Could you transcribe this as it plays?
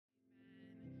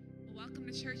Welcome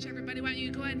to church, everybody. Why don't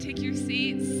you go ahead and take your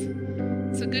seats?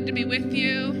 So good to be with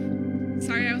you.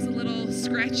 Sorry I was a little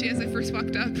scratchy as I first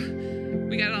walked up.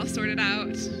 We got it all sorted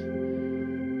out.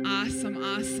 Awesome.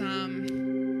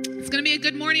 It's going to be a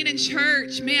good morning in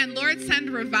church. Man, Lord, send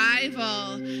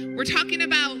revival. We're talking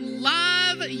about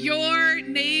love your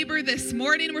neighbor this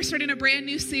morning. We're starting a brand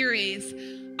new series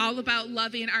all about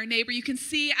loving our neighbor. You can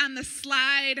see on the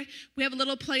slide, we have a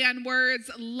little play on words,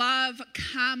 love,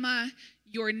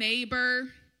 your neighbor,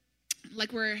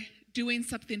 like we're doing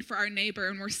something for our neighbor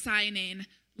and we're signing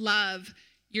love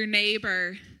your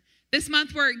neighbor. This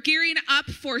month we're gearing up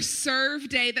for Serve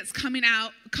Day that's coming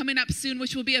up soon,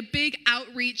 which will be a big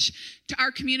outreach to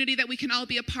our community that we can all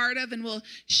be a part of, and we'll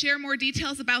share more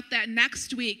details about that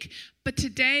next week. But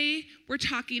today we're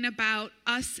talking about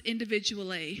us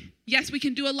individually. Yes, we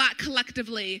can do a lot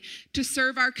collectively to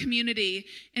serve our community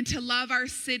and to love our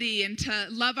city and to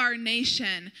love our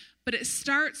nation, but it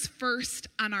starts first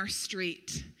on our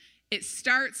street. It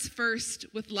starts first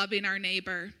with loving our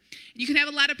neighbor. You can have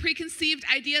a lot of preconceived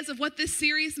ideas of what this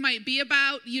series might be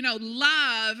about. You know,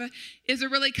 love is a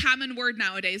really common word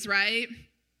nowadays, right?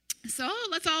 So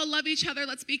let's all love each other.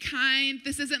 Let's be kind.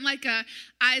 This isn't like a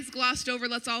eyes glossed over,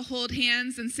 let's all hold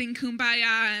hands and sing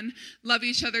Kumbaya and love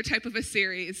each other type of a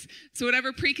series. So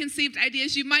whatever preconceived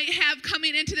ideas you might have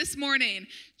coming into this morning,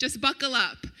 just buckle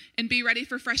up and be ready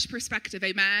for fresh perspective.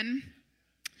 Amen.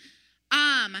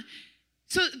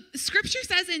 So scripture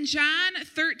says in John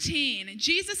 13,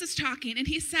 Jesus is talking and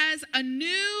he says, "A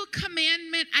new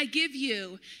commandment I give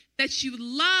you, that you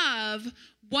love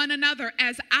one another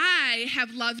as I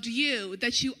have loved you,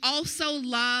 that you also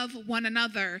love one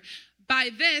another.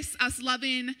 By this, us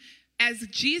loving as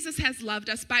Jesus has loved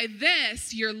us, by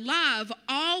this, your love,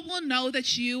 all will know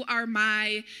that you are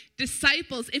my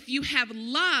disciples if you have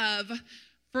love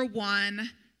for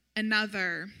one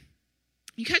another."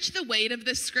 You catch the weight of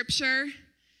this scripture?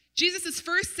 Jesus is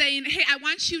first saying, hey, I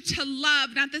want you to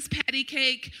love, not this patty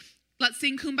cake, let's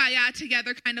sing Kumbaya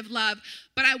together kind of love,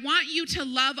 but I want you to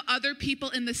love other people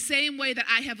in the same way that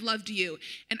I have loved you.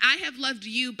 And I have loved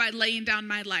you by laying down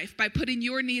my life, by putting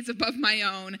your needs above my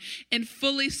own and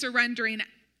fully surrendering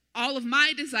all of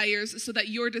my desires so that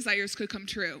your desires could come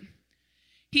true.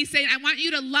 He's saying, I want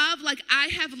you to love like I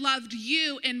have loved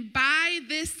you, and by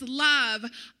this love,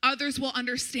 others will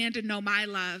understand and know my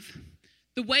love.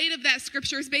 The weight of that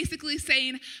scripture is basically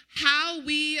saying how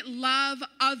we love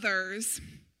others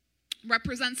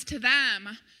represents to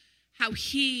them how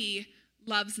he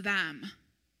loves them.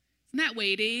 Isn't that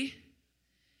weighty?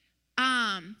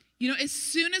 As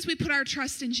soon as we put our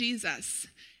trust in Jesus,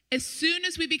 as soon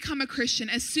as we become a Christian,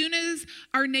 as soon as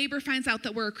our neighbor finds out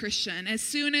that we're a Christian, as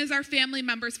soon as our family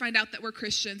members find out that we're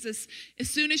Christians, as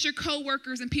soon as your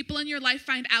coworkers and people in your life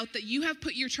find out that you have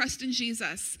put your trust in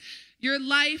Jesus, your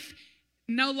life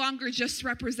no longer just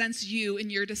represents you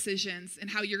and your decisions and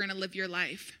how you're going to live your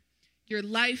life. Your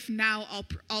life now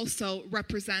also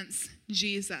represents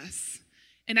Jesus.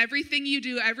 And everything you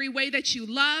do, every way that you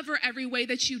love or every way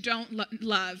that you don't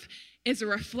love is a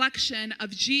reflection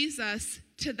of Jesus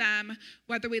to them,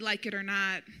 whether we like it or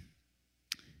not.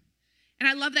 And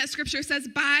I love that scripture says,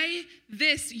 by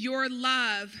this, your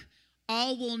love,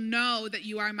 all will know that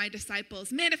you are my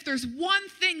disciples. Man, if there's one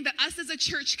thing that us as a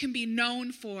church can be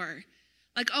known for,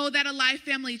 like, oh, that Alive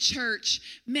Family Church,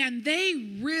 man,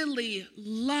 they really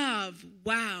love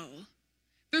wow.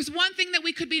 There's one thing that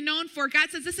we could be known for. God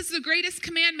says this is the greatest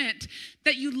commandment,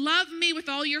 that you love me with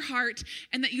all your heart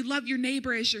and that you love your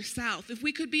neighbor as yourself. If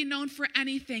we could be known for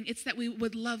anything, it's that we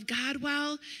would love God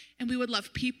well and we would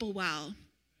love people well.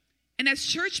 And as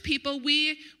church people,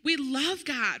 we love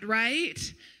God, right?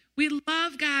 We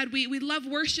love God. We love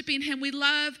worshiping him. We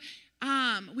love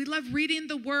reading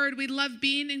the word. We love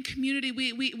being in community.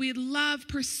 We love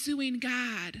pursuing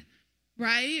God,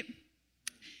 right?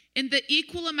 In the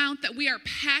equal amount that we are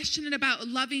passionate about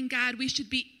loving God, we should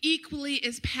be equally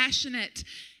as passionate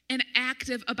and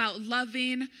active about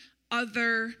loving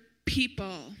other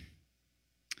people.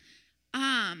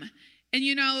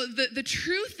 The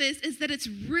truth is that it's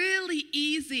really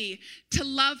easy to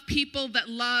love people that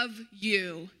love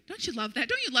you. Don't you love that?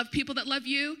 Don't you love people that love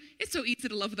you? It's so easy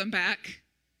to love them back.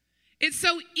 It's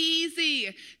so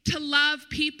easy to love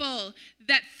people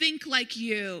that think like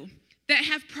you, that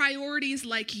have priorities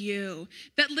like you,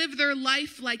 that live their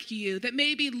life like you, that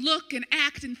maybe look and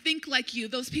act and think like you.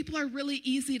 Those people are really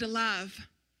easy to love.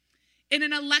 In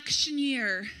an election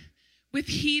year with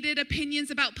heated opinions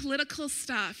about political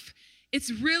stuff, it's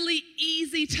really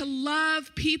easy to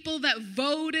love people that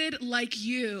voted like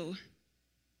you.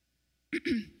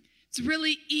 It's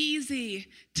really easy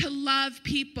to love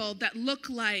people that look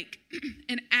like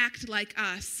and act like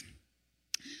us.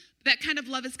 That kind of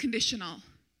love is conditional.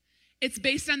 It's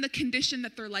based on the condition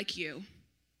that they're like you,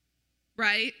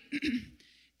 right?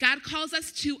 God calls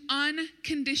us to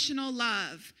unconditional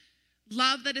love.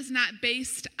 Love that is not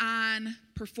based on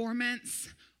performance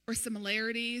or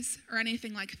similarities or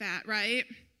anything like that, right?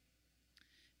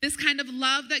 This kind of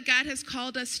love that God has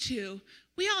called us to.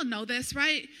 We all know this,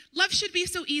 right? Love should be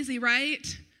so easy, right?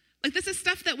 Like, this is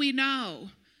stuff that we know.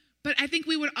 But I think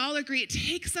we would all agree it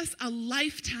takes us a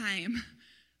lifetime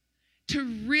to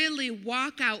really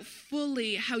walk out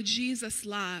fully how Jesus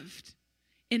loved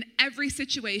in every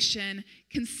situation,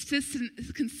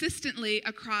 consistently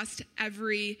across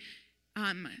every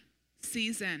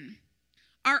season.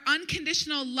 Our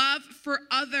unconditional love for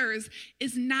others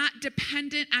is not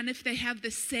dependent on if they have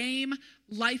the same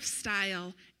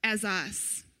lifestyle as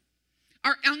us.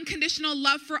 Our unconditional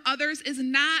love for others is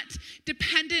not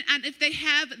dependent on if they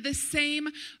have the same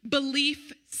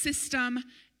belief system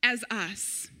as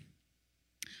us.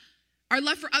 Our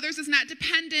love for others is not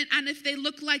dependent on if they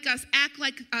look like us, act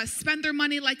like us, spend their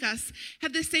money like us,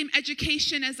 have the same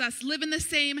education as us, live in the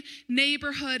same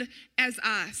neighborhood as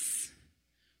us.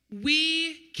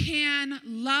 We can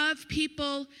love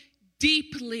people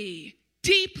deeply,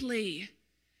 deeply,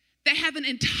 that have an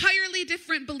entirely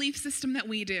different belief system that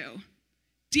we do.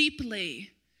 Deeply.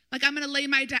 Like, I'm going to lay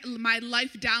my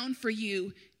life down for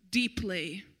you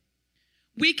deeply.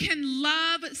 We can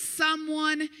love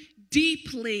someone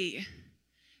deeply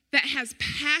that has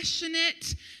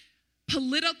passionate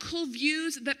political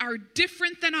views that are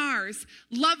different than ours.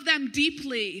 Love them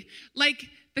deeply. Like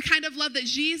the kind of love that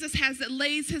Jesus has, that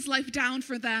lays his life down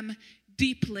for them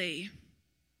deeply.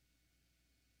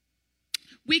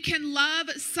 We can love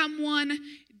someone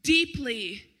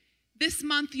deeply. This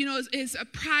month, is a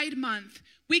Pride Month.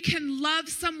 We can love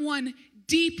someone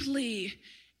deeply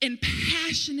and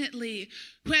passionately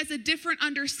who has a different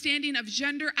understanding of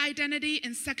gender identity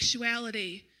and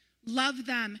sexuality. Love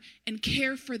them and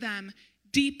care for them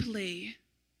deeply.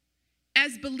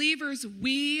 As believers,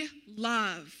 we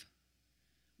love.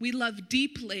 We love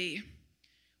deeply.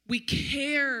 We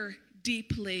care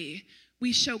deeply.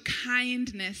 We show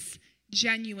kindness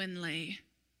genuinely.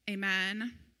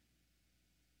 Amen.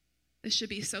 This should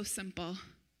be so simple.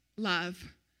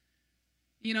 Love.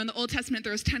 In the Old Testament,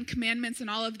 there was 10 commandments and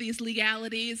all of these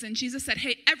legalities. And Jesus said,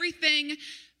 hey, everything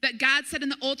that God said in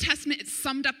the Old Testament, it's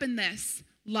summed up in this.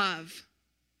 Love.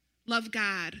 Love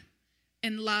God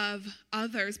and love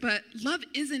others. But love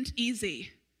isn't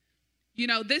easy.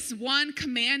 This one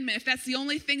commandment, if that's the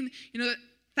only thing,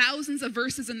 thousands of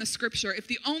verses in the scripture, if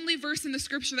the only verse in the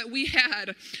scripture that we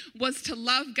had was to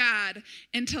love God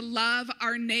and to love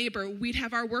our neighbor, we'd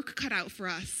have our work cut out for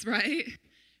us, right?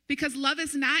 Because love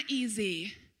is not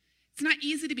easy. It's not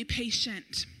easy to be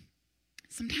patient.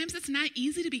 Sometimes it's not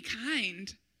easy to be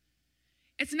kind.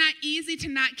 It's not easy to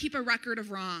not keep a record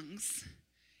of wrongs.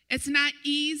 It's not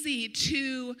easy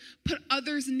to put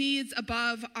others' needs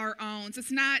above our own.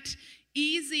 It's not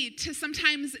easy to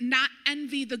sometimes not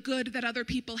envy the good that other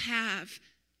people have.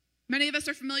 Many of us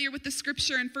are familiar with the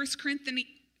scripture in 1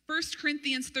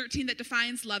 Corinthians 13 that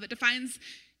defines love.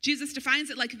 Jesus defines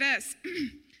it like this.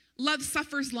 Love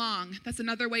suffers long. That's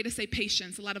another way to say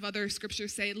patience. A lot of other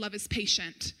scriptures say love is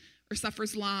patient or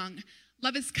suffers long.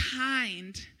 Love is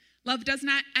kind. Love does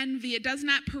not envy. It does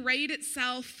not parade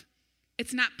itself.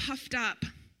 It's not puffed up.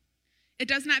 It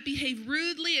does not behave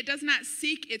rudely. It does not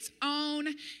seek its own.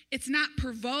 It's not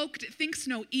provoked. It thinks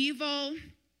no evil.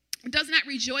 It does not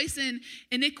rejoice in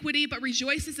iniquity, but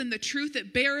rejoices in the truth.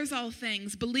 It bears all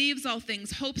things, believes all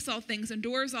things, hopes all things,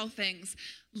 endures all things.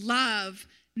 Love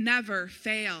never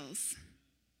fails.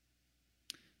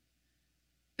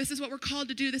 This is what we're called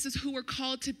to do. This is who we're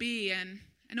called to be. And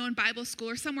I know in Bible school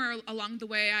or somewhere along the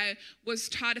way, I was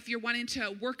taught if you're wanting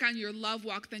to work on your love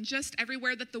walk, then just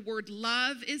everywhere that the word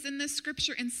love is in this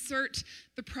scripture, insert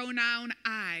the pronoun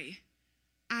I.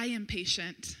 I am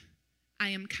patient. I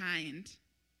am kind.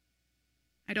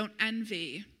 I don't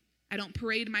envy. I don't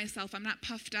parade myself. I'm not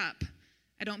puffed up.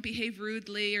 I don't behave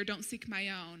rudely or don't seek my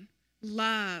own.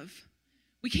 Love.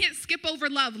 We can't skip over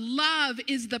love. Love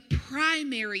is the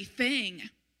primary thing.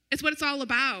 It's what it's all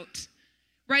about.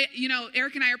 Right?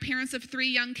 Eric and I are parents of 3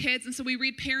 young kids, and so we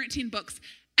read parenting books.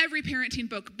 Every parenting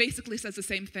book basically says the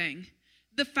same thing.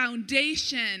 The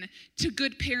foundation to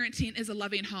good parenting is a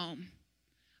loving home.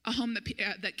 A home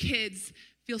that kids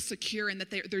feel secure in, that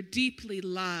they're deeply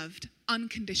loved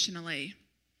unconditionally.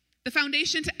 The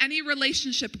foundation to any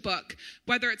relationship book,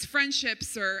 whether it's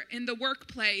friendships or in the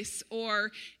workplace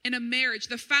or in a marriage,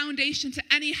 the foundation to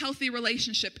any healthy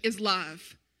relationship is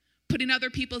love. Putting other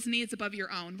people's needs above your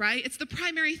own, right? It's the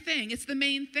primary thing. It's the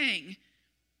main thing.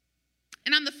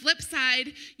 And on the flip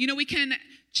side, we can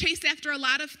chase after a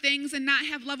lot of things and not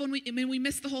have love when we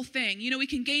miss the whole thing. We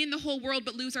can gain the whole world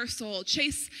but lose our soul.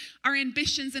 Chase our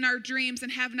ambitions and our dreams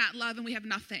and have not love and we have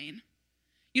nothing.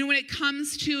 When it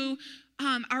comes to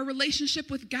our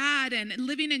relationship with God and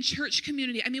living in church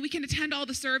community, we can attend all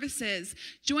the services,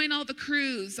 join all the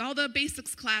crews, all the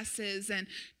basics classes, and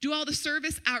do all the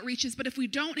service outreaches. But if we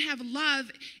don't have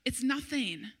love, it's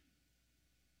nothing.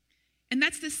 And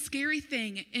that's the scary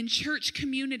thing in church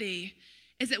community,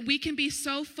 is that we can be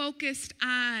so focused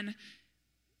on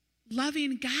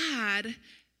loving God,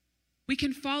 we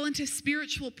can fall into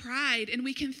spiritual pride, and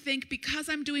we can think, because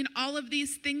I'm doing all of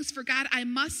these things for God, I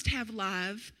must have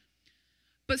love.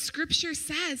 But Scripture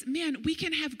says, man, we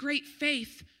can have great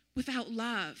faith without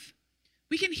love.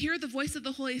 We can hear the voice of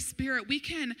the Holy Spirit. We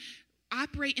can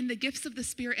operate in the gifts of the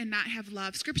Spirit and not have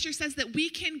love. Scripture says that we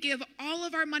can give all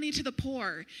of our money to the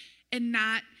poor and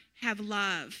not have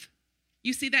love.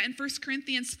 You see that in 1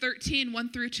 Corinthians 13,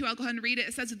 1-2. I'll go ahead and read it.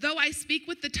 It says, though I speak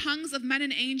with the tongues of men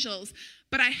and angels,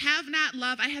 but I have not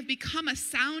love, I have become a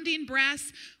sounding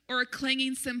brass or a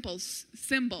clanging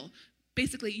cymbal.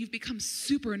 Basically, you've become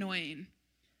super annoying.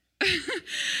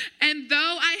 And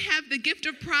though I have the gift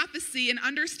of prophecy and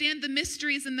understand the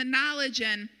mysteries and the knowledge,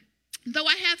 and though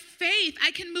I have faith,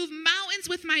 I can move mountains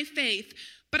with my faith,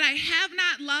 but I have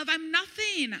not love, I'm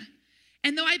nothing.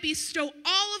 And though I bestow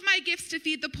all of my gifts to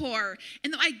feed the poor,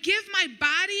 and though I give my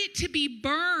body to be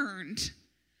burned,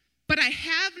 but I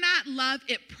have not love,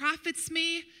 it profits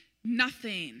me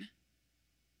nothing.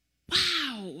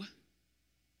 Wow.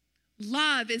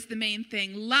 Love is the main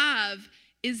thing. Love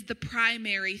is the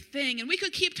primary thing. And we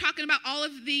could keep talking about all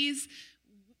of these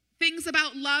things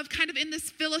about love kind of in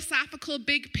this philosophical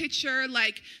big picture,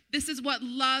 like this is what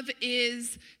love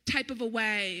is type of a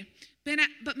way.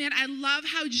 But man, I love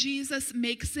how Jesus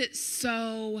makes it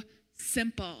so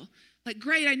simple. Like,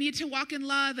 great, I need to walk in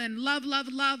love and love,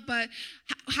 but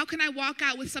how can I walk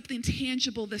out with something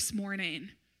tangible this morning?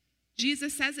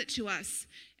 Jesus says it to us.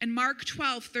 In Mark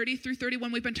 12,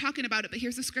 30-31, we've been talking about it, but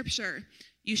here's the scripture.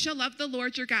 You shall love the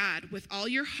Lord your God with all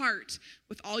your heart,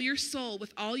 with all your soul,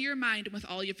 with all your mind, and with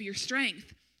all of your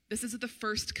strength. This is the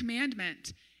first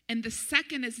commandment. And the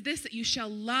second is this, that you shall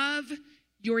love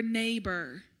your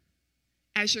neighbor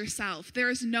as yourself.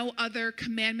 There is no other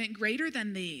commandment greater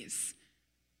than these.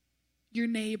 Your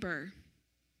neighbor.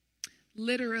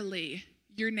 Literally,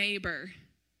 your neighbor.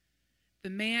 The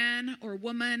man or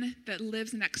woman that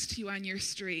lives next to you on your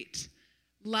street.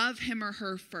 Love him or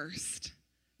her first.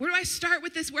 Where do I start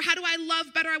with this? How do I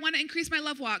love better? I want to increase my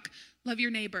love walk. Love your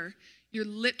neighbor. Your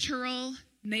literal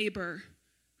neighbor.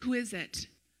 Who is it?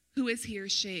 Who is he or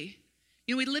she?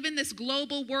 We live in this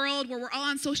global world where we're all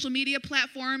on social media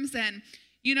platforms, and,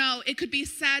 it could be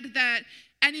said that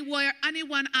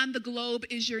anyone on the globe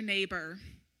is your neighbor.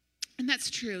 And that's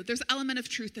true. There's an element of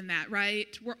truth in that, right?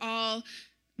 We're all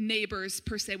neighbors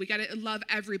per se. We got to love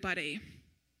everybody.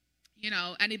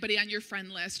 Anybody on your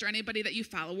friend list or anybody that you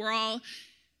follow. We're all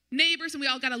neighbors and we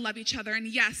all got to love each other. And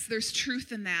yes, there's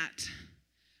truth in that.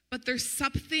 But there's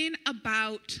something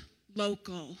about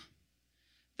local.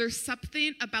 There's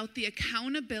something about the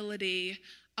accountability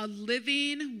of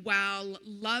living well,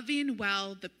 loving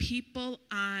well the people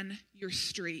on your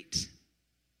street.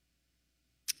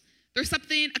 There's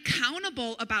something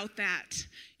accountable about that.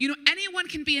 Anyone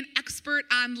can be an expert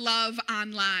on love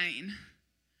online.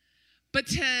 But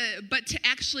to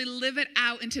actually live it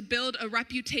out and to build a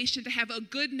reputation, to have a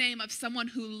good name of someone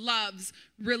who loves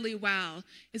really well,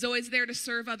 is always there to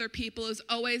serve other people, is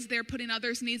always there putting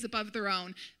others' needs above their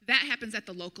own, that happens at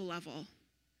the local level.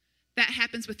 That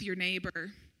happens with your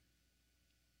neighbor.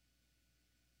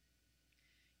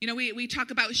 We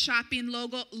talk about shopping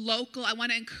local. I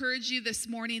want to encourage you this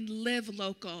morning, live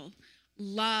local,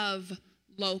 love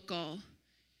local.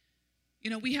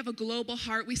 We have a global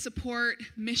heart. We support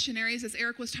missionaries, as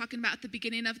Eric was talking about at the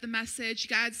beginning of the message.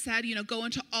 God said, go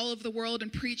into all of the world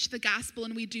and preach the gospel,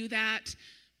 and we do that.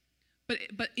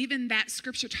 But even that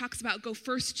scripture talks about go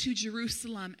first to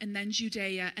Jerusalem and then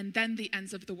Judea and then the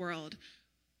ends of the world.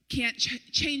 Can't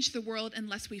change the world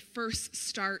unless we first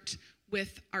start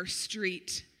with our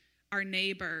street, our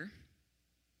neighbor.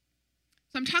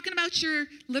 So I'm talking about your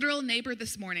literal neighbor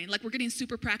this morning. Like, we're getting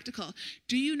super practical.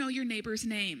 Do you know your neighbor's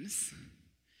names?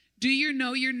 Do you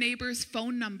know your neighbor's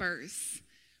phone numbers?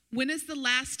 When is the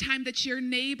last time that your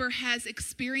neighbor has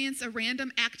experienced a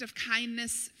random act of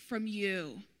kindness from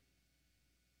you?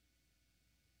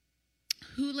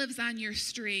 Who lives on your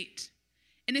street?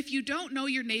 And if you don't know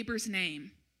your neighbor's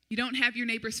name, you don't have your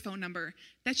neighbor's phone number,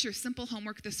 that's your simple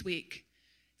homework this week.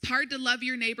 It's hard to love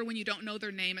your neighbor when you don't know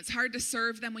their name. It's hard to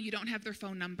serve them when you don't have their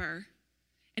phone number.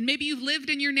 And maybe you've lived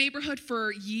in your neighborhood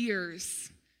for years.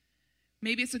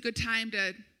 Maybe it's a good time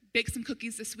to bake some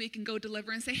cookies this week and go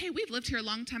deliver and say, hey, we've lived here a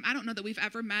long time. I don't know that we've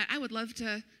ever met. I would love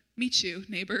to meet you,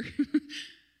 neighbor.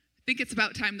 I think it's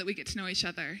about time that we get to know each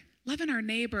other. Loving our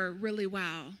neighbor really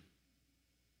well.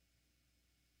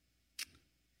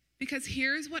 Because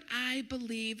here's what I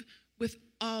believe with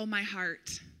all my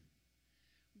heart.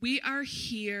 We are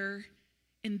here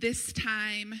in this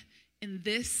time, in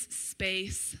this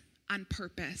space, on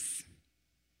purpose.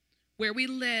 Where we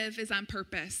live is on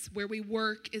purpose. Where we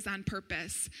work is on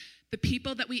purpose. The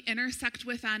people that we intersect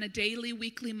with on a daily,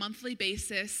 weekly, monthly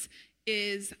basis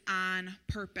is on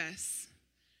purpose.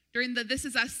 During the This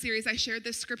Is Us series, I shared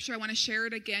this scripture. I want to share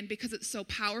it again because it's so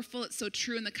powerful. It's so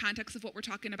true in the context of what we're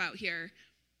talking about here.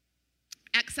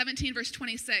 Acts 17, verse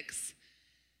 26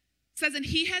 says, and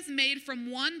he has made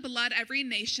from one blood every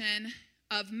nation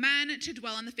of men to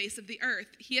dwell on the face of the earth.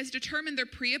 He has determined their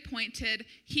pre-appointed,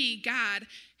 he, God,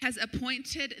 has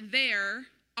appointed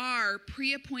our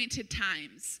pre-appointed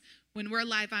times when we're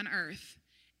alive on earth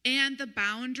and the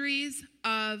boundaries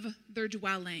of their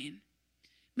dwelling.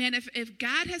 Man, if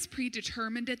God has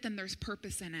predetermined it, then there's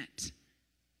purpose in it.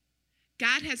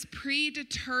 God has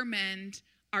predetermined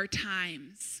our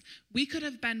times. We could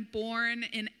have been born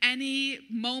in any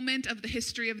moment of the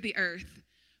history of the earth,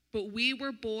 but we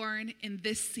were born in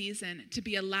this season to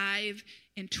be alive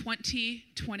in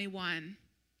 2021.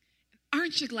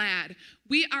 Aren't you glad?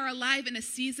 We are alive in a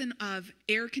season of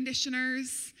air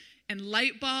conditioners and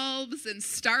light bulbs and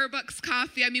Starbucks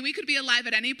coffee. I mean, we could be alive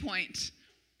at any point,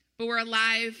 but we're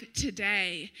alive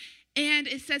today. And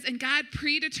it says, and God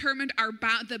predetermined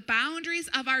the boundaries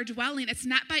of our dwelling. It's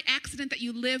not by accident that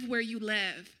you live where you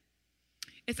live.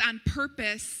 It's on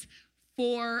purpose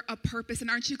for a purpose. And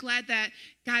aren't you glad that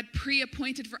God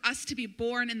pre-appointed for us to be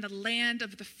born in the land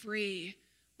of the free?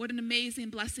 What an amazing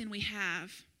blessing we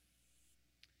have.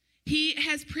 He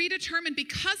has predetermined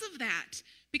because of that,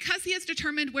 because he has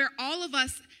determined where all of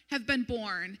us have been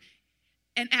born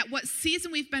and at what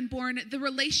season we've been born, the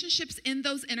relationships in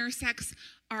those intersects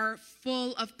are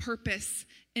full of purpose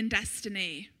and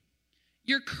destiny.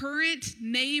 Your current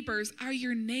neighbors are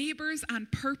your neighbors on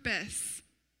purpose.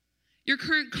 Your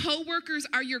current coworkers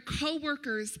are your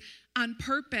coworkers on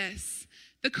purpose.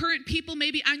 The current people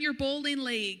maybe on your bowling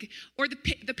league, or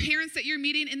the parents that you're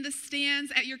meeting in the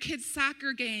stands at your kids'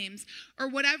 soccer games, or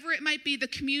whatever it might be, the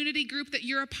community group that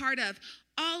you're a part of.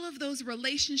 All of those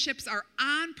relationships are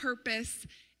on purpose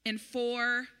and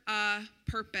for a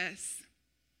purpose.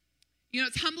 You know,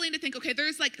 it's humbling to think, okay,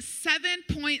 there's like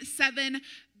 7.7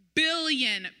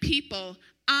 billion people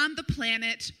on the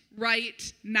planet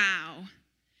right now.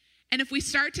 And if we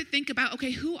start to think about,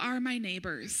 okay, who are my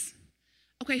neighbors?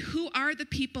 Okay, who are the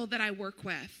people that I work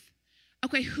with?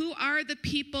 Okay, who are the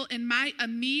people in my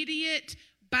immediate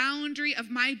boundary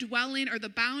of my dwelling or the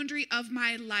boundary of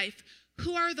my life?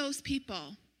 Who are those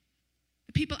people?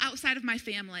 The people outside of my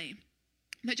family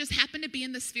that just happen to be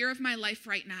in the sphere of my life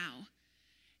right now.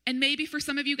 And maybe for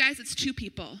some of you guys, it's 2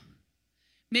 people.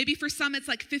 Maybe for some, it's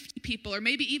like 50 people, or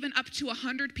maybe even up to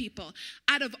 100 people.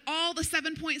 Out of all the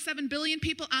 7.7 billion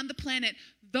people on the planet,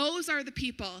 those are the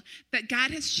people that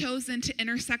God has chosen to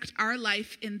intersect our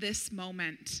life in this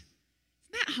moment.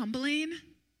 Isn't that humbling?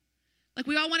 Like,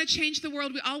 we all want to change the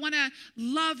world. We all want to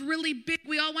love really big.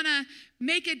 We all want to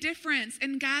make a difference.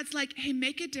 And God's like, hey,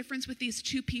 make a difference with these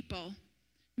 2 people.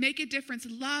 Make a difference.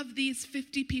 Love these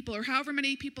 50 people or however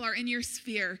many people are in your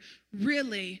sphere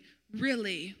really,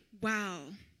 really well.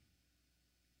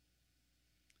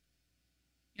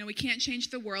 You know, we can't change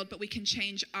the world, but we can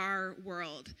change our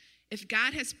world. If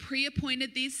God has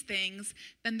pre-appointed these things,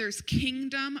 then there's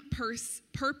kingdom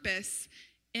purpose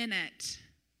in it.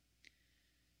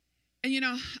 And you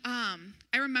know, I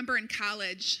remember in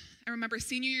college,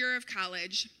 senior year of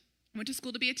college, I went to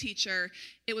school to be a teacher.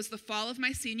 It was the fall of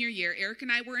my senior year. Eric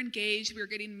and I were engaged. We were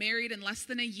getting married in less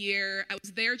than a year. I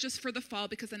was there just for the fall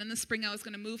because then in the spring I was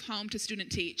going to move home to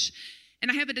student teach.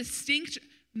 And I have a distinct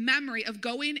memory of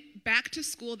going back to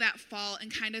school that fall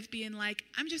and kind of being like,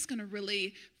 I'm just going to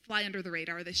really fly under the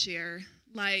radar this year.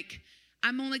 Like,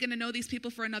 I'm only going to know these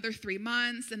people for another 3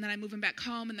 months, and then I'm moving back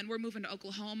home, and then we're moving to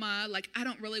Oklahoma. Like, I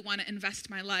don't really want to invest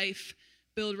my life,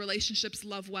 build relationships,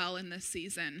 love well in this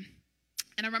season.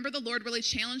 And I remember the Lord really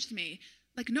challenged me.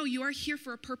 Like, no, you are here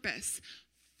for a purpose.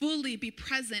 Fully be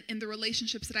present in the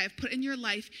relationships that I have put in your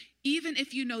life, even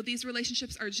if you know these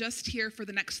relationships are just here for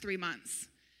the next 3 months.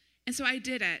 And so I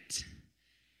did it.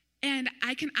 And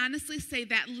I can honestly say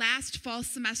that last fall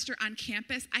semester on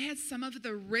campus, I had some of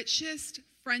the richest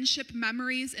friendship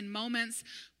memories and moments.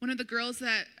 One of the girls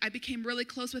that I became really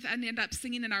close with ended up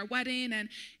singing in our wedding, and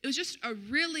it was just a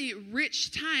really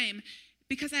rich time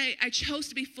because I chose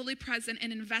to be fully present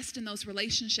and invest in those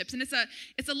relationships. And it's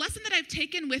a lesson that I've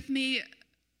taken with me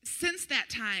since that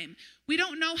time. We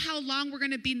don't know how long we're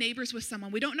going to be neighbors with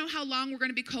someone. We don't know how long we're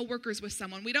going to be coworkers with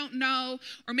someone. We don't know,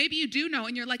 or maybe you do know,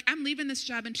 and you're like, I'm leaving this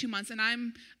job in 2 months, and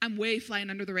I'm way flying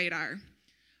under the radar.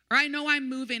 Or I know I'm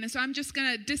moving, and so I'm just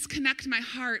going to disconnect my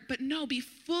heart. But no, be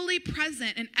fully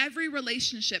present in every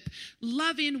relationship,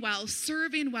 loving well,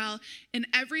 serving well in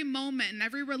every moment, in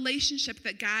every relationship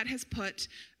that God has put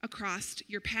across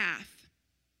your path.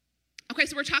 Okay,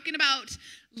 so we're talking about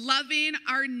loving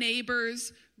our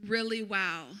neighbors really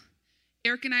well.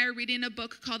 Eric and I are reading a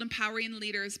book called Empowering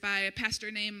Leaders by a pastor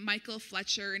named Michael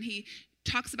Fletcher, and he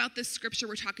talks about this scripture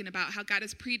we're talking about, how God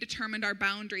has predetermined our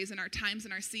boundaries and our times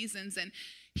and our seasons. And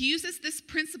he uses this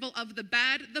principle of the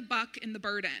bed, the buck, and the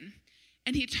burden.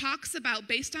 And he talks about,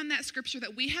 based on that scripture,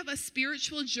 that we have a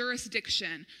spiritual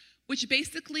jurisdiction, which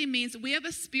basically means we have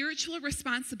a spiritual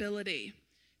responsibility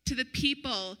to the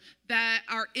people that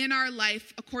are in our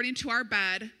life according to our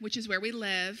bed, which is where we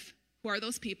live. Who are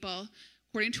those people?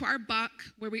 According to our buck,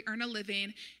 where we earn a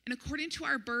living, and according to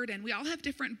our burden. We all have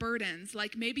different burdens.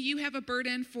 Like maybe you have a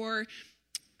burden for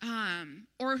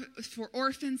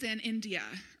orphans in India,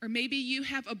 or maybe you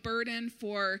have a burden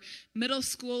for middle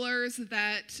schoolers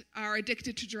that are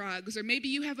addicted to drugs, or maybe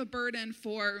you have a burden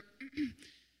for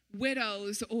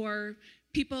widows or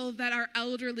people that are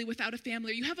elderly without a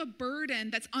family. Or you have a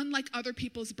burden that's unlike other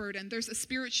people's burden. There's a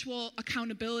spiritual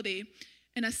accountability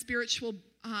and a spiritual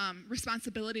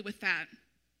responsibility with that.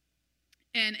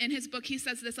 And in his book, he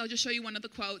says this. I'll just show you one of the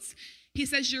quotes. He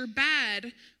says, your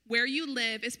bed, where you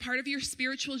live, is part of your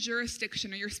spiritual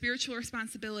jurisdiction or your spiritual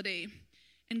responsibility.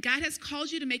 And God has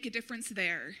called you to make a difference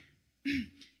there,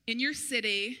 in your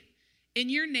city, in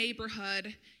your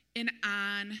neighborhood, and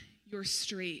on your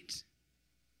street.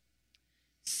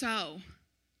 So,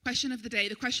 question of the day,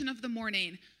 the question of the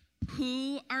morning,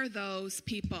 who are those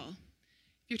people?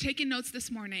 If you're taking notes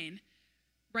this morning,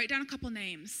 write down a couple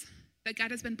names that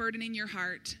God has been burdening your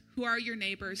heart. Who are your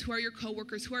neighbors? Who are your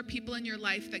coworkers? Who are people in your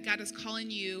life that God is calling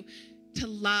you to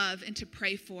love and to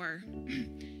pray for?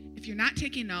 If you're not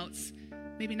taking notes,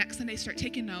 maybe next Sunday start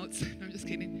taking notes. No, I'm just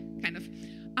kidding, kind of.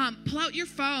 Pull out your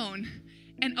phone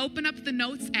and open up the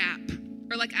Notes app.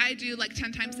 Or like I do, like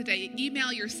 10 times a day,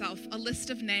 email yourself a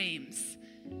list of names.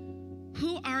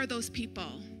 Who are those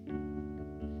people?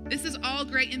 This is all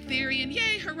great in theory and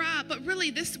yay, hurrah, but really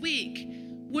this week,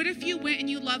 what if you went and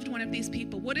you loved one of these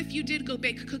people? What if you did go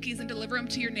bake cookies and deliver them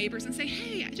to your neighbors and say,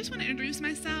 hey, I just want to introduce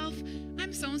myself.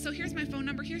 I'm so-and-so. Here's my phone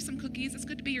number. Here's some cookies. It's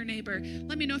good to be your neighbor.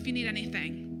 Let me know if you need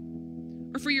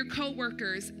anything. Or for your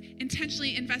coworkers,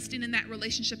 intentionally investing in that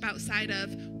relationship outside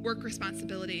of work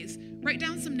responsibilities. Write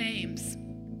down some names.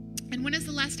 And when is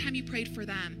the last time you prayed for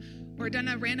them or done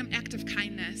a random act of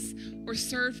kindness or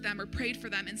served them or prayed for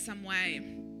them in some way?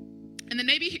 And then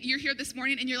maybe you're here this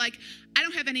morning and you're like, I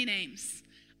don't have any names.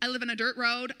 I live on a dirt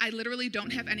road. I literally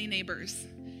don't have any neighbors.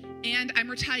 And I'm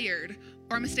retired,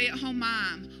 or I'm a stay-at-home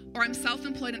mom, or I'm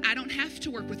self-employed and I don't have to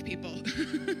work with people.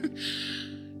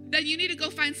 Then you need to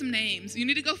go find some names. You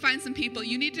need to go find some people.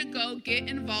 You need to go get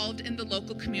involved in the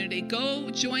local community. Go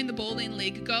join the bowling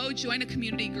league. Go join a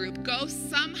community group. Go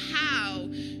somehow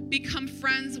become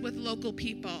friends with local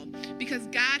people, because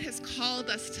God has called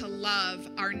us to love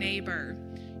our neighbor.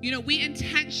 You know, we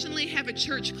intentionally have a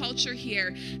church culture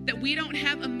here that we don't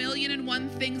have 1,000,001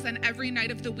 things on every night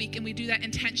of the week, and we do that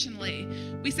intentionally.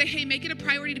 We say, hey, make it a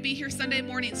priority to be here Sunday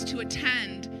mornings to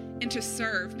attend and to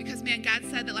serve, because, man, God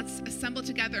said that let's assemble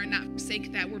together and not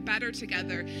forsake that. We're better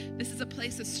together. This is a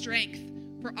place of strength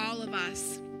for all of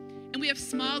us. And we have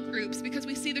small groups because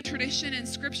we see the tradition in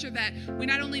Scripture that we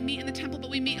not only meet in the temple, but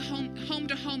we meet home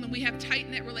to home, and we have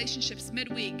tight-knit relationships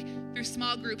midweek through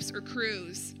small groups or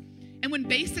crews. And when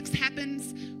basics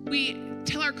happens, we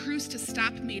tell our crews to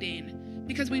stop meeting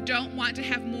because we don't want to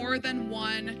have more than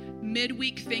one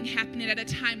midweek thing happening at a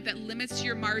time that limits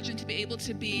your margin to be able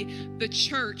to be the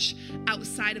church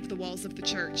outside of the walls of the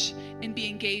church and be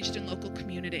engaged in local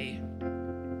community.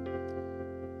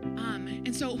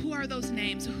 And so who are those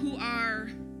names? Who are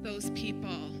those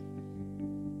people?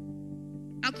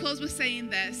 I'll close with saying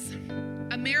this.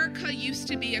 America used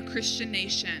to be a Christian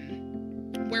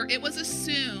nation where it was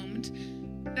assumed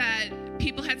that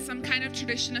people had some kind of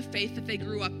tradition of faith that they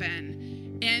grew up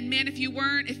in. And man,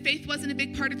 if faith wasn't a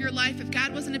big part of your life, if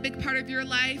God wasn't a big part of your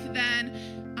life,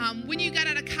 then when you got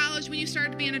out of college, when you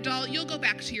started to be an adult, you'll go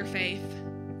back to your faith.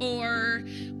 Or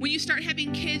when you start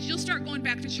having kids, you'll start going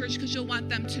back to church because you'll want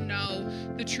them to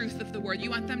know the truth of the word. You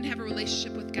want them to have a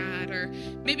relationship with God. Or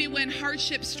maybe when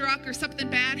hardship struck or something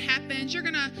bad happens, you're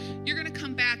gonna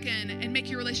come back in and make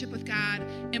your relationship with God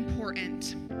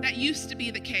important. That used to be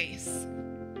the case.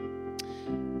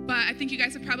 But I think you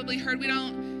guys have probably heard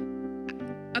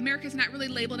America's not really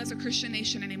labeled as a Christian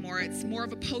nation anymore. It's more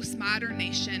of a postmodern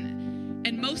nation.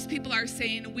 And most people are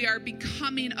saying we are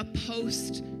becoming a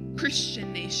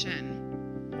post-Christian nation,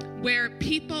 where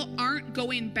people aren't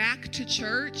going back to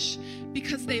church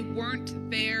because they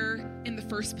weren't there in the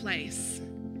first place.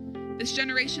 This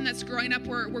generation that's growing up,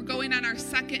 we're going on our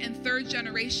second and third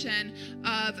generation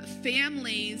of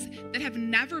families that have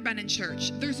never been in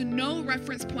church. There's no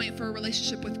reference point for a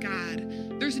relationship with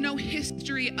God. There's no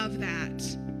history of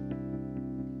that.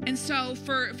 And so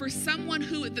for someone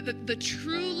who, the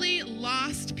truly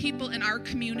lost people in our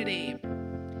community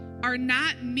are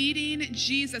not meeting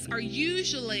Jesus, are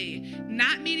usually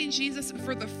not meeting Jesus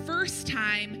for the first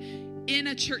time in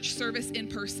a church service in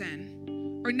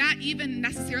person, or not even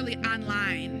necessarily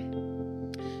online.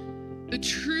 The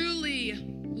truly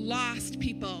lost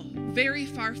people, very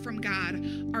far from God,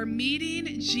 are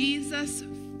meeting Jesus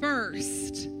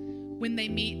first when they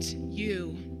meet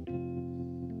you.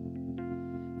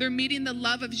 They're meeting the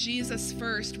love of Jesus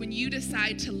first when you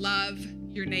decide to love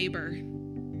your neighbor.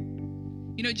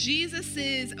 You know,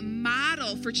 Jesus'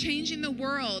 model for changing the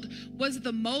world was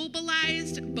the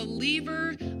mobilized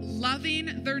believer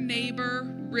loving their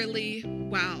neighbor really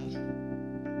well.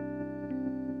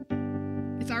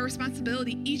 It's our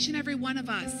responsibility, each and every one of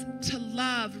us, to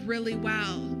love really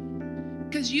well.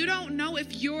 Because you don't know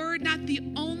if you're not the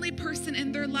only person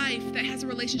in their life that has a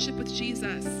relationship with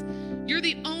Jesus. You're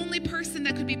the only person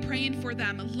that could be praying for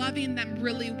them, loving them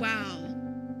really well.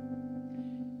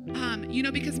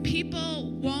 Because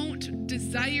people won't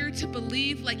desire to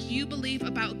believe like you believe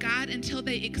about God until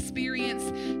they experience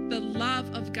the love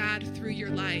of God through your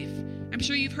life. I'm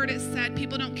sure you've heard it said,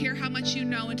 people don't care how much you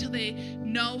know until they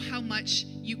know how much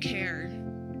you care.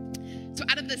 So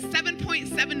out of the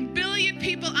 7.7 billion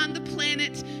people on the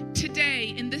planet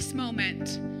today, in this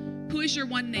moment, who is your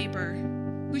one neighbor?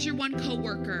 Who's your one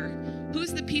coworker?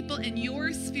 Who's the people in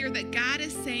your sphere that God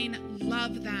is saying,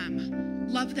 love them?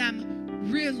 Love them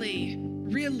really,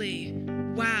 really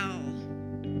well.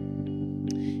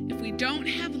 If we don't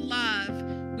have love,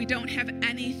 we don't have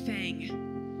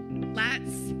anything.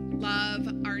 Let's love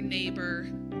our neighbor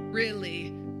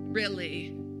really,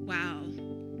 really well.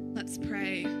 Let's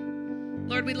pray.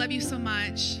 Lord, we love you so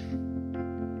much.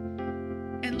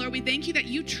 And Lord, we thank you that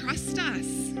you trust us.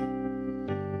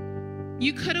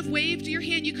 You could have waved your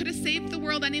hand. You could have saved the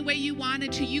world any way you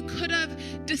wanted to. You could have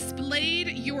displayed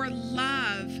your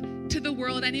love to the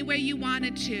world any way you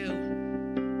wanted to.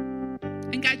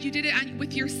 And God, you did it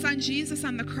with your son Jesus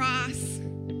on the cross.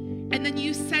 And then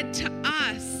you said to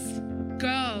us,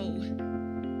 go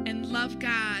and love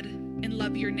God and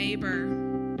love your neighbor.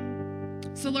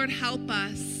 So Lord, help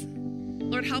us.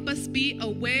 Lord, help us be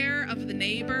aware of the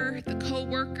neighbor, the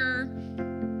coworker,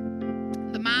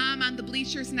 the mom on the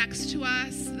bleachers next to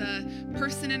us, the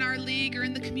person in our league or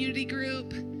in the community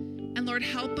group. And Lord,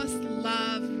 help us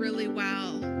love really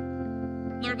well.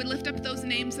 Lord, we lift up those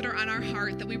names that are on our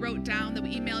heart, that we wrote down, that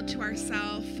we emailed to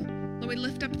ourselves. Lord, we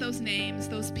lift up those names,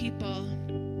 those people.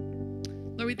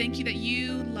 Lord, we thank you that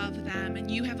you love them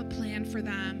and you have a plan for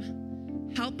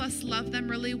them. Help us love them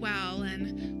really well.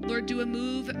 And Lord, do a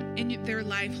move in their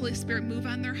life. Holy Spirit, move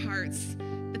on their hearts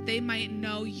that they might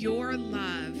know your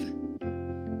love,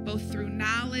 both through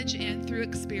knowledge and through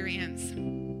experience.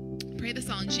 Pray this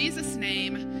all in Jesus'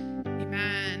 name.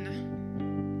 Amen.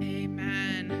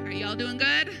 Amen. Are y'all doing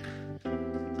good?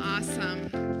 Awesome.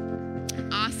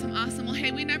 Awesome, awesome. Well,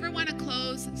 hey, we never want to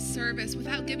close service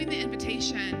without giving the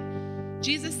invitation.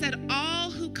 Jesus said,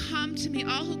 all who come to me,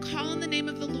 all who call on the name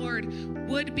of the Lord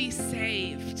would be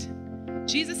saved.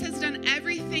 Jesus has done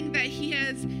everything that he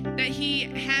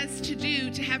has to do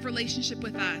to have relationship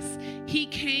with us. He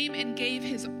came and gave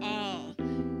his all.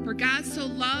 For God so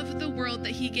loved the world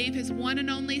that he gave his one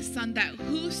and only Son, that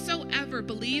whosoever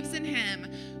believes in him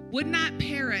would not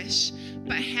perish,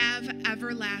 but have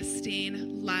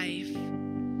everlasting life.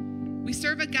 We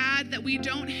serve a God that we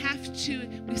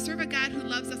serve a God who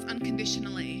loves us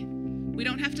unconditionally. We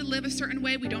don't have to live a certain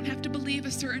way. We don't have to believe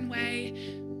a certain way.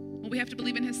 Well, we have to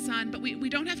believe in his Son, but we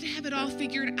don't have to have it all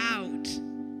figured out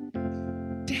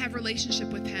to have relationship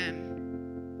with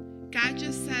him. God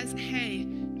just says, hey,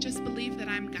 just believe that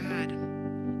I'm God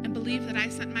and believe that I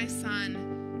sent my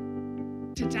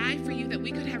Son to die for you, that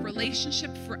we could have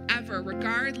relationship forever,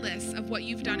 regardless of what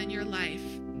you've done in your life.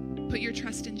 put your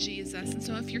trust in Jesus. And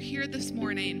so if you're here this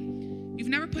morning, you've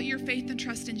never put your faith and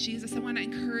trust in Jesus, I want to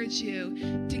encourage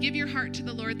you to give your heart to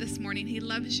the Lord this morning. He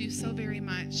loves you so very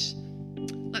much.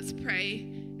 Let's pray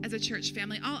as a church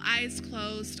family. All eyes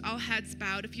closed, all heads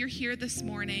bowed. If you're here this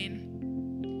morning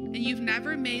and you've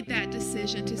never made that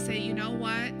decision to say, you know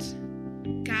what,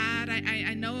 God,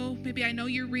 I know, maybe I know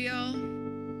you're real,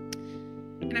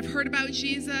 and I've heard about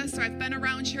Jesus, or I've been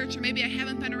around church, or maybe I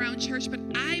haven't been around church, but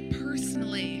I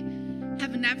personally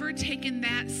have never taken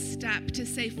that step to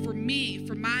say, for me,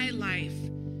 for my life,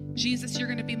 Jesus, you're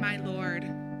going to be my Lord.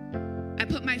 I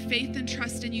put my faith and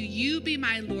trust in you. You be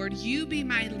my Lord. You be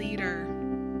my leader.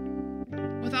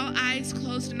 With all eyes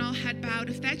closed and all head bowed,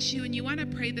 if that's you and you want to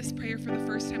pray this prayer for the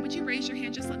first time, would you raise your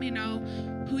hand? Just let me know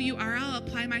who you are. I'll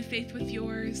apply my faith with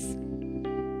yours.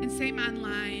 And same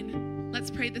online.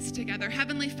 Let's pray this together.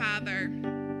 Heavenly Father,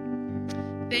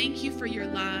 thank you for your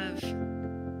love.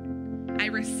 I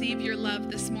receive your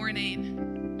love this morning.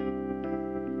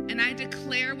 And I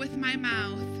declare with my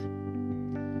mouth,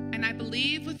 and I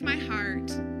believe with my heart,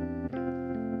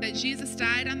 that Jesus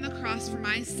died on the cross for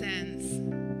my sins,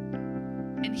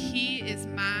 and he is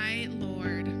my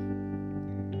Lord.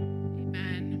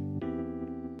 Amen.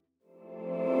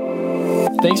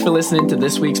 Thanks for listening to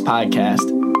this week's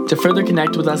podcast. To further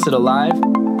connect with us at Alive,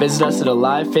 visit us at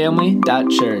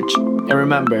alivefamily.church. And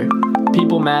remember,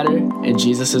 people matter and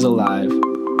Jesus is alive.